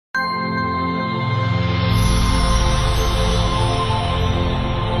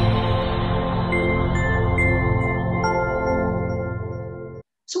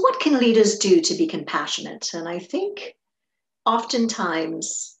can leaders do to be compassionate? And I think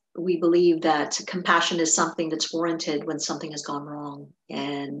oftentimes we believe that compassion is something that's warranted when something has gone wrong.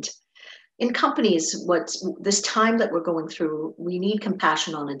 And in companies, what's this time that we're going through, we need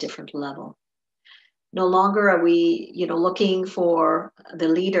compassion on a different level. No longer are we, looking for the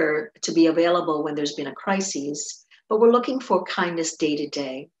leader to be available when there's been a crisis, but we're looking for kindness day to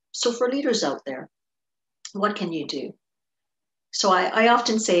day. So for leaders out there, what can you do? So I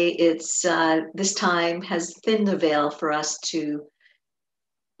often say it's this time has thinned the veil for us to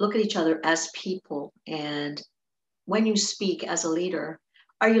look at each other as people. And when you speak as a leader,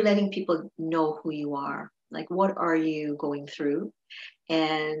 are you letting people know who you are? Like, what are you going through?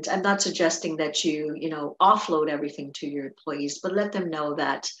 And I'm not suggesting that you offload everything to your employees, but let them know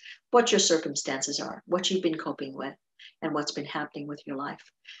that what your circumstances are, what you've been coping with, and what's been happening with your life.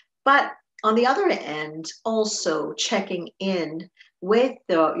 But on the other end, also checking in with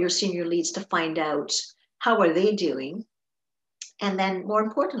your senior leads to find out how are they doing, and then more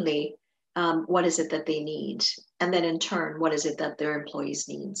importantly, what is it that they need? And then in turn, what is it that their employees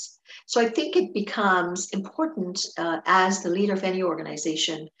needs? So I think it becomes important as the leader of any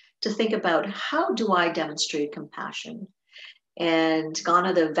organization to think about, how do I demonstrate compassion? And gone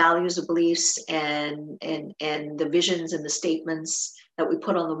are the values, the beliefs, and the visions and the statements that we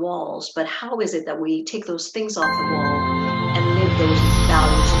put on the walls. But how is it that we take those things off the wall and live those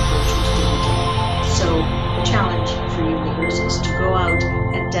values and virtues day to day? So the challenge for you leaders is to go out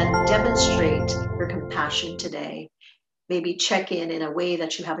and demonstrate your compassion today. Maybe check in a way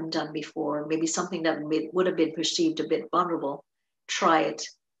that you haven't done before. Maybe something that would have been perceived a bit vulnerable. Try it,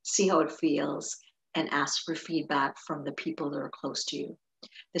 see how it feels, and ask for feedback from the people that are close to you.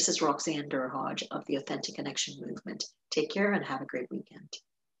 This is Roxanne Durhodge of the Authentic Connection Movement. Take care and have a great weekend.